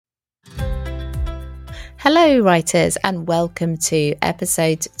Hello, writers, and welcome to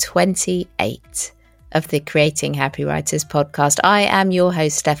episode 28 of the Creating Happy Writers podcast. I am your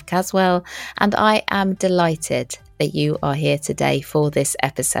host, Steph Caswell, and I am delighted that you are here today for this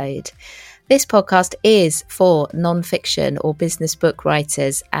episode. This podcast is for non-fiction or business book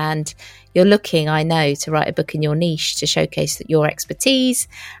writers, and you're looking, I know, to write a book in your niche to showcase your expertise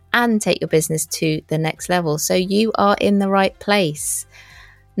and take your business to the next level. So you are in the right place.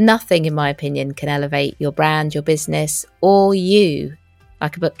 Nothing, in my opinion, can elevate your brand, your business, or you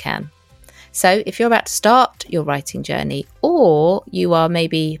like a book can. So if you're about to start your writing journey, or you are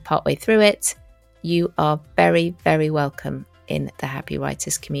maybe partway through it, you are very, very welcome in the Happy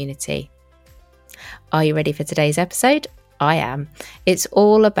Writers community. Are you ready for today's episode? I am. It's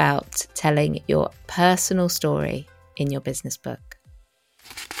all about telling your personal story in your business book.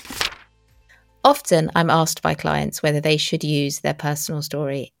 Often I'm asked by clients whether they should use their personal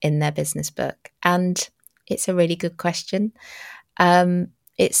story in their business book. And it's a really good question.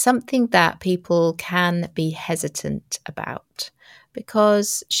 It's something that people can be hesitant about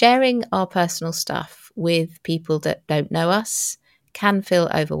because sharing our personal stuff with people that don't know us can feel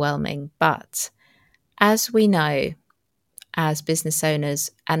overwhelming. But as we know, as business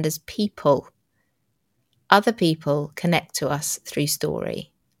owners and as people, other people connect to us through story.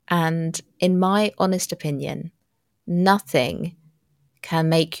 And in my honest opinion, nothing can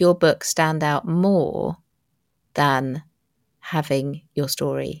make your book stand out more than having your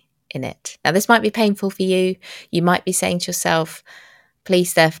story in it. Now, this might be painful for you. You might be saying to yourself,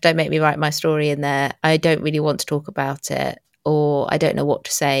 please, Steph, don't make me write my story in there. I don't really want to talk about it, or I don't know what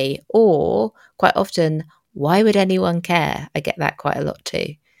to say, or quite often, why would anyone care? I get that quite a lot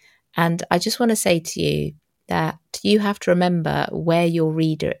too. And I just want to say to you that you have to remember where your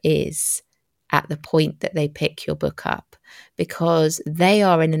reader is at the point that they pick your book up, because they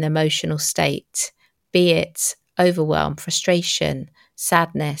are in an emotional state, be it overwhelm, frustration,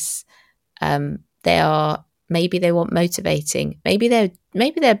 sadness. Maybe they want motivating. Maybe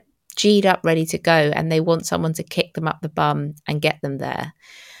they're G'd up, ready to go, and they want someone to kick them up the bum and get them there.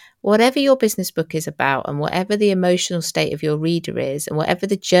 Whatever your business book is about, and whatever the emotional state of your reader is, and whatever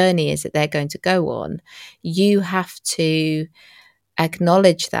the journey is that they're going to go on, you have to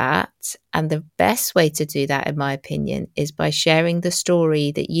acknowledge that. And the best way to do that, in my opinion, is by sharing the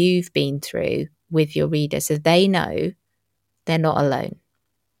story that you've been through with your reader so they know they're not alone.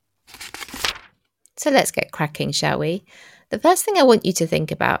 So let's get cracking, shall we? The first thing I want you to think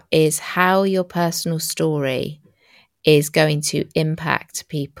about is how your personal story is going to impact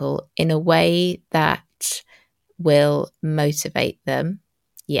people in a way that will motivate them,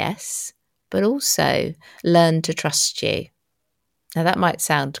 yes, but also learn to trust you. Now, that might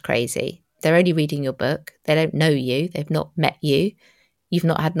sound crazy. They're only reading your book. They don't know you. They've not met you. You've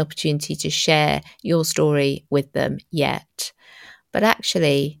not had an opportunity to share your story with them yet. But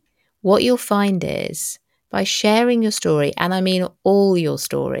actually, what you'll find is by sharing your story, and I mean all your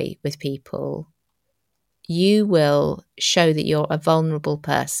story with people, you will show that you're a vulnerable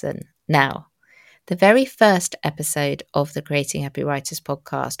person. Now, the very first episode of the Creating Happy Writers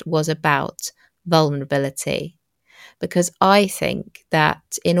podcast was about vulnerability, because I think that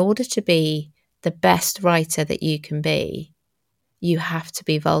in order to be the best writer that you can be, you have to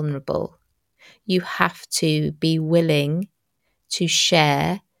be vulnerable. You have to be willing to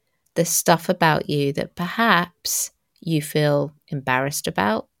share the stuff about you that perhaps you feel embarrassed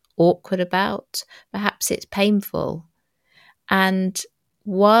about, awkward about, perhaps it's painful. And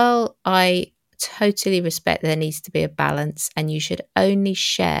while I totally respect there needs to be a balance, and you should only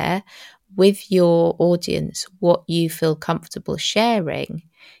share with your audience what you feel comfortable sharing,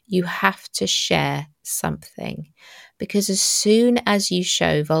 you have to share something. Because as soon as you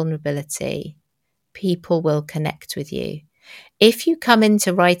show vulnerability, people will connect with you. If you come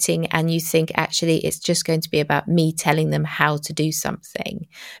into writing and you think actually it's just going to be about me telling them how to do something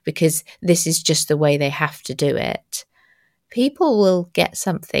because this is just the way they have to do it, people will get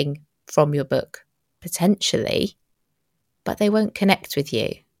something from your book, potentially, but they won't connect with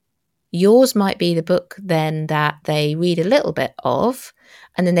you. Yours might be the book then that they read a little bit of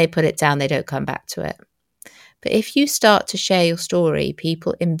and then they put it down, they don't come back to it. But if you start to share your story,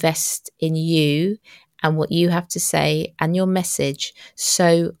 people invest in you and what you have to say and your message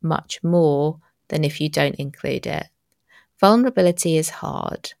so much more than if you don't include it. Vulnerability is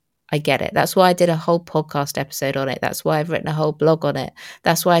hard. I get it. That's why I did a whole podcast episode on it. That's why I've written a whole blog on it.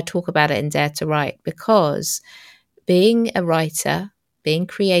 That's why I talk about it in Dare to Write, because being a writer, being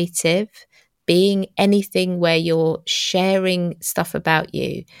creative, being anything where you're sharing stuff about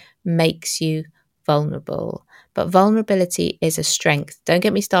you makes you vulnerable. But vulnerability is a strength. Don't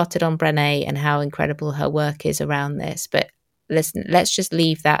get me started on Brené and how incredible her work is around this. But listen, let's just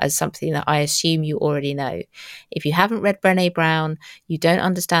leave that as something that I assume you already know. If you haven't read Brené Brown, you don't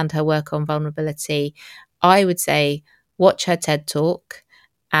understand her work on vulnerability, I would say watch her TED Talk.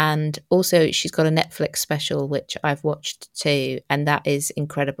 And also, she's got a Netflix special, which I've watched too, and that is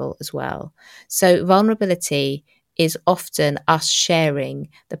incredible as well. So vulnerability is often us sharing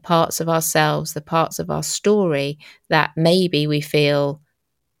the parts of ourselves, the parts of our story that maybe we feel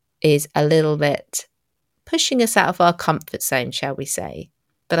is a little bit pushing us out of our comfort zone, shall we say.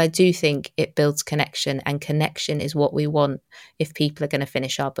 But I do think it builds connection, and connection is what we want if people are going to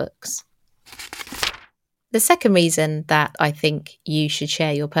finish our books. The second reason that I think you should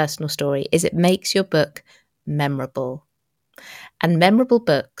share your personal story is it makes your book memorable. And memorable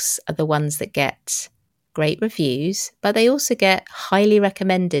books are the ones that get great reviews, but they also get highly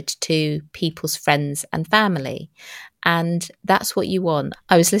recommended to people's friends and family. And that's what you want.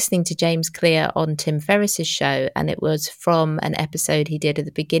 I was listening to James Clear on Tim Ferriss's show, and it was from an episode he did at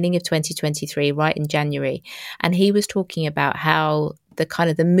the beginning of 2023, right in January. And he was talking about how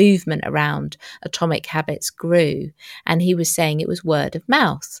the movement around Atomic Habits grew. And he was saying it was word of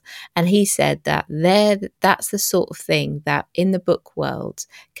mouth. And he said that that's the sort of thing that in the book world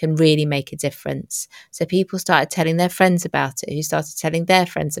can really make a difference. So people started telling their friends about it, who started telling their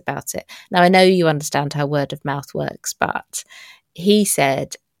friends about it. Now, I know you understand how word of mouth works, but he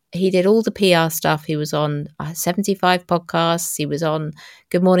said he did all the PR stuff. He was on 75 podcasts. He was on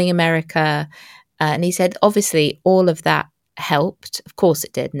Good Morning America. And he said, obviously, all of that helped. Of course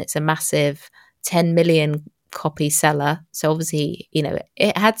it did. And it's a massive 10 million copy seller. So obviously,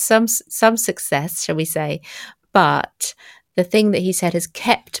 it had some success, shall we say. But the thing that he said has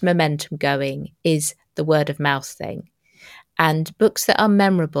kept momentum going is the word of mouth thing. And books that are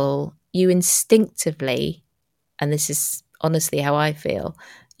memorable, you instinctively, and this is honestly how I feel,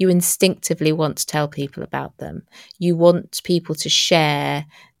 you instinctively want to tell people about them. You want people to share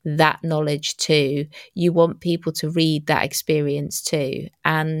that knowledge too. You want people to read that experience too.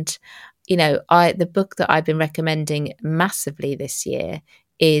 And, the book that I've been recommending massively this year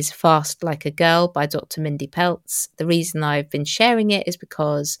is Fast Like a Girl by Dr. Mindy Pelz. The reason I've been sharing it is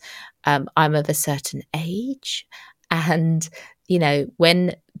because I'm of a certain age. And,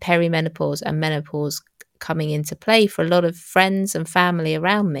 when perimenopause and menopause coming into play for a lot of friends and family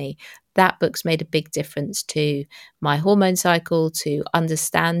around me, that book's made a big difference to my hormone cycle, to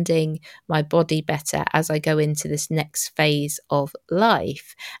understanding my body better as I go into this next phase of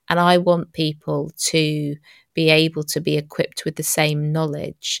life. And I want people to be able to be equipped with the same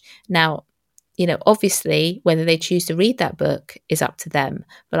knowledge. Now, obviously, whether they choose to read that book is up to them,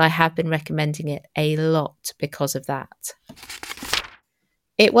 but I have been recommending it a lot because of that.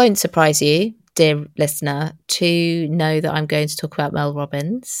 It won't surprise you, dear listener, to know that I'm going to talk about Mel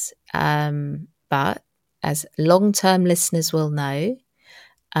Robbins. But as long-term listeners will know,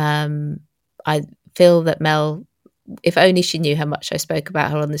 I feel that Mel, if only she knew how much I spoke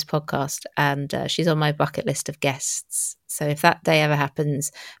about her on this podcast, and she's on my bucket list of guests. So if that day ever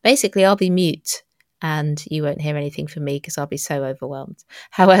happens, basically I'll be mute and you won't hear anything from me because I'll be so overwhelmed.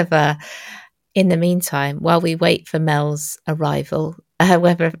 However, in the meantime, while we wait for Mel's arrival,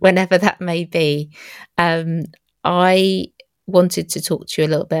 whenever that may be, I wanted to talk to you a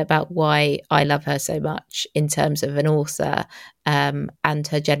little bit about why I love her so much in terms of an author and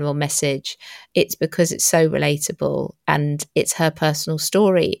her general message. It's because it's so relatable, and it's her personal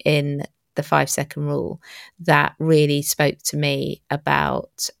story in the 5-second rule that really spoke to me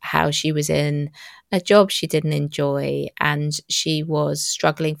about how she was in a job she didn't enjoy, and she was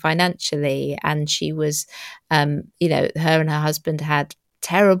struggling financially, and she was, her and her husband had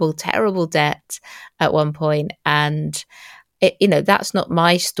terrible debt at one point. And that's not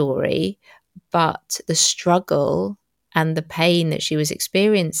my story, but the struggle and the pain that she was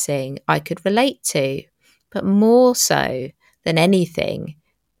experiencing, I could relate to. But more so than anything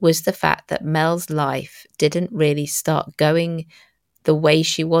was the fact that Mel's life didn't really start going the way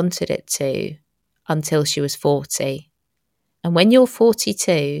she wanted it to until she was 40. And when you're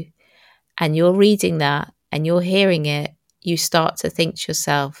 42 and you're reading that and you're hearing it, you start to think to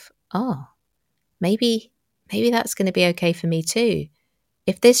yourself, oh, maybe that's going to be okay for me too.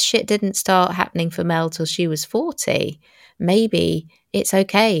 If this shit didn't start happening for Mel till she was 40, maybe it's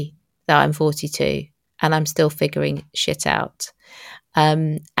okay that I'm 42 and I'm still figuring shit out.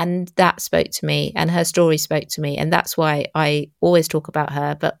 And that spoke to me, and her story spoke to me. And that's why I always talk about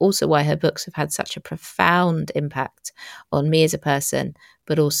her, but also why her books have had such a profound impact on me as a person,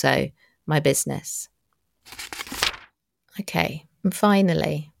 but also my business. Okay, and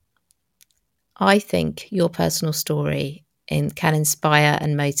finally, I think your personal story can inspire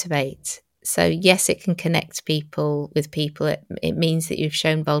and motivate. So, yes, it can connect people with people. It means that you've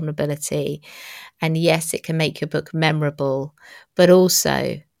shown vulnerability. And yes, it can make your book memorable. But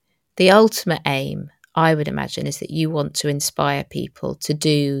also, the ultimate aim, I would imagine, is that you want to inspire people to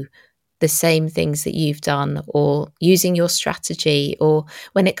do the same things that you've done, or using your strategy. Or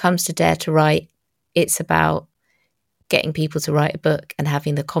when it comes to Dare to Write, it's about getting people to write a book and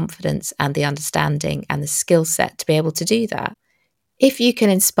having the confidence and the understanding and the skill set to be able to do that. If you can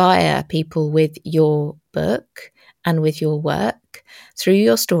inspire people with your book and with your work through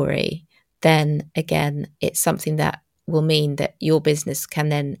your story, then again, it's something that will mean that your business can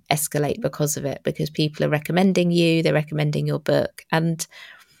then escalate because of it, because people are recommending you, they're recommending your book. And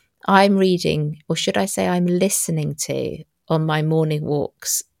I'm reading, or should I say, I'm listening to on my morning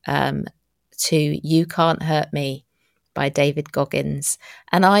walks to You Can't Hurt Me by David Goggins.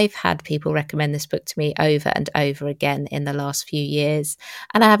 And I've had people recommend this book to me over and over again in the last few years.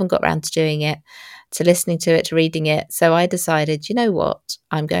 And I haven't got around to doing it, to listening to it, to reading it. So I decided, you know what?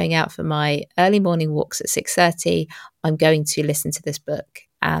 I'm going out for my early morning walks at 6:30. I'm going to listen to this book.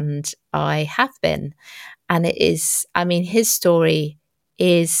 And I have been. And it is, I mean, his story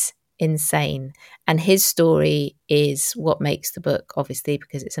is insane. And his story is what makes the book, obviously,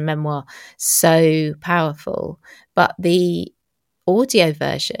 because it's a memoir, so powerful. But the audio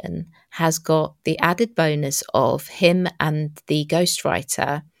version has got the added bonus of him and the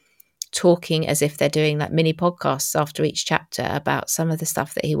ghostwriter talking as if they're doing like mini podcasts after each chapter about some of the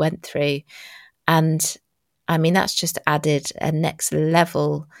stuff that he went through. And I mean, that's just added a next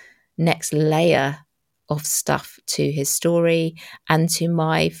level, next layer of stuff to his story and to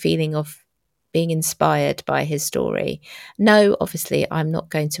my feeling of being inspired by his story. No, obviously, I'm not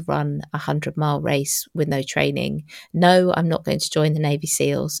going to run a 100-mile race with no training. No, I'm not going to join the Navy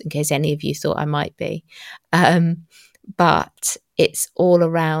SEALs, in case any of you thought I might be. But it's all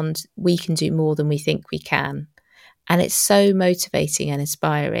around, we can do more than we think we can. And it's so motivating and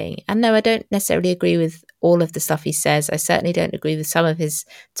inspiring. And no, I don't necessarily agree with all of the stuff he says. I certainly don't agree with some of his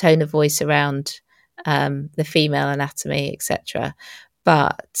tone of voice around the female anatomy, etc.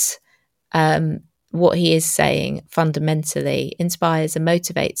 But what he is saying fundamentally inspires and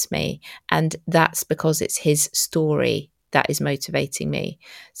motivates me. And that's because it's his story that is motivating me.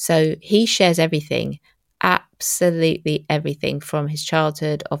 So he shares everything, absolutely everything, from his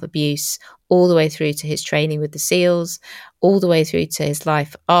childhood of abuse all the way through to his training with the SEALs, all the way through to his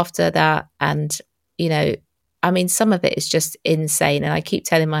life after that. And, you know, I mean, some of it is just insane. And I keep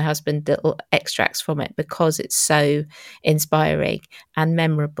telling my husband little extracts from it because it's so inspiring and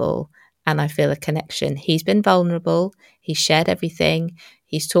memorable. And I feel a connection. He's been vulnerable. He's shared everything.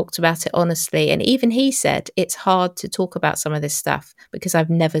 He's talked about it honestly. And even he said, it's hard to talk about some of this stuff because I've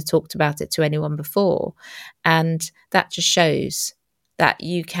never talked about it to anyone before. And that just shows that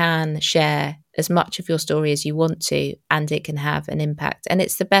you can share as much of your story as you want to, and it can have an impact. And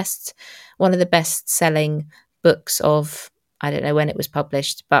it's one of the best selling books of, I don't know when it was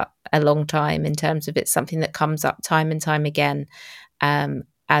published, but a long time, in terms of it's something that comes up time and time again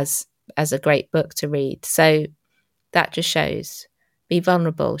as a great book to read. So that just shows, be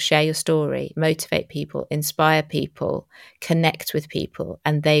vulnerable, share your story, motivate people, inspire people, connect with people,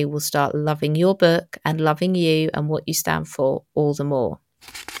 and they will start loving your book and loving you and what you stand for all the more.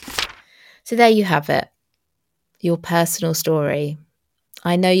 So there you have it, your personal story.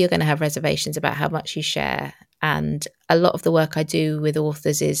 I know you're going to have reservations about how much you share. And a lot of the work I do with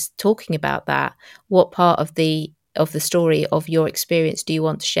authors is talking about that. What part of the story of your experience do you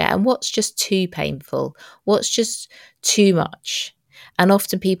want to share? And what's just too painful? What's just too much? And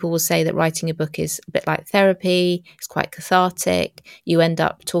often people will say that writing a book is a bit like therapy. It's quite cathartic. You end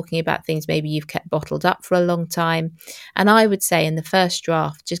up talking about things maybe you've kept bottled up for a long time. And I would say in the first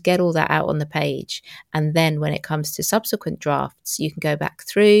draft, just get all that out on the page. And then when it comes to subsequent drafts, you can go back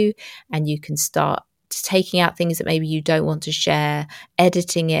through and you can start taking out things that maybe you don't want to share,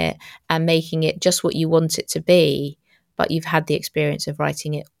 editing it and making it just what you want it to be. But you've had the experience of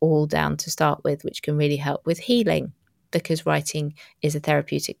writing it all down to start with, which can really help with healing, because writing is a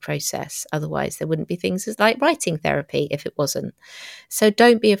therapeutic process. Otherwise, there wouldn't be things like writing therapy if it wasn't. So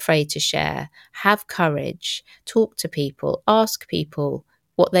don't be afraid to share. Have courage. Talk to people. Ask people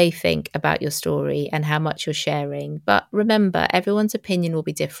what they think about your story and how much you're sharing. But remember, everyone's opinion will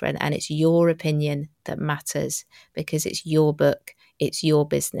be different, and it's your opinion that matters because it's your book, it's your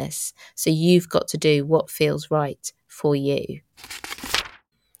business. So you've got to do what feels right for you.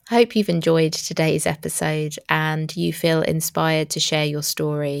 I hope you've enjoyed today's episode and you feel inspired to share your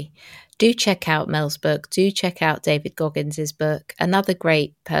story. Do check out Mel's book. Do check out David Goggins' book. Another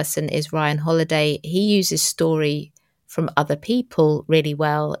great person is Ryan Holiday. He uses story from other people really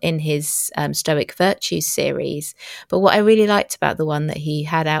well in his Stoic Virtues series. But what I really liked about the one that he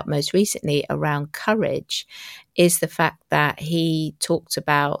had out most recently around courage is the fact that he talked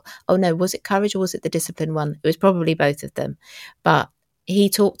about, was it courage or was it the discipline one? It was probably both of them. But he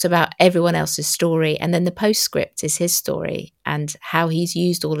talked about everyone else's story, and then the postscript is his story and how he's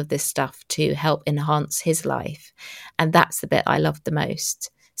used all of this stuff to help enhance his life. And that's the bit I loved the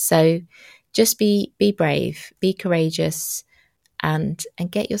most. So just be brave, be courageous, and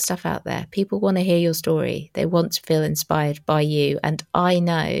get your stuff out there. People want to hear your story. They want to feel inspired by you. And I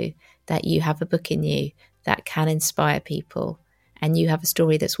know that you have a book in you that can inspire people, and you have a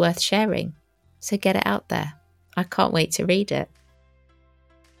story that's worth sharing. So get it out there. I can't wait to read it.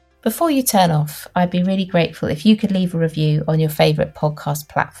 Before you turn off, I'd be really grateful if you could leave a review on your favourite podcast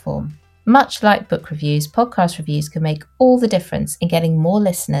platform. Much like book reviews, podcast reviews can make all the difference in getting more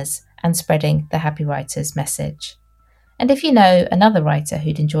listeners and spreading the Happy Writers message. And if you know another writer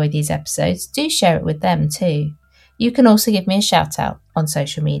who'd enjoy these episodes, do share it with them too. You can also give me a shout out on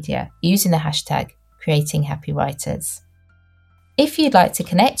social media using the hashtag #CreatingHappyWriters. If you'd like to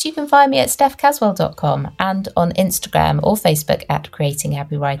connect, you can find me at stephcaswell.com and on Instagram or Facebook at Creating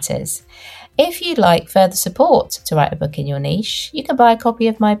Happy Writers. If you'd like further support to write a book in your niche, you can buy a copy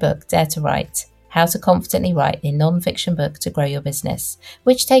of my book, Dare to Write: How to Confidently Write a Non-Fiction Book to Grow Your Business,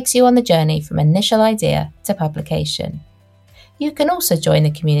 which takes you on the journey from initial idea to publication. You can also join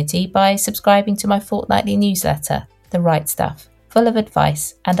the community by subscribing to my fortnightly newsletter, The Write Stuff, full of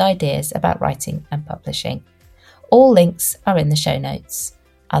advice and ideas about writing and publishing. All links are in the show notes.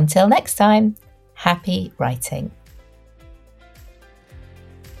 Until next time, happy writing.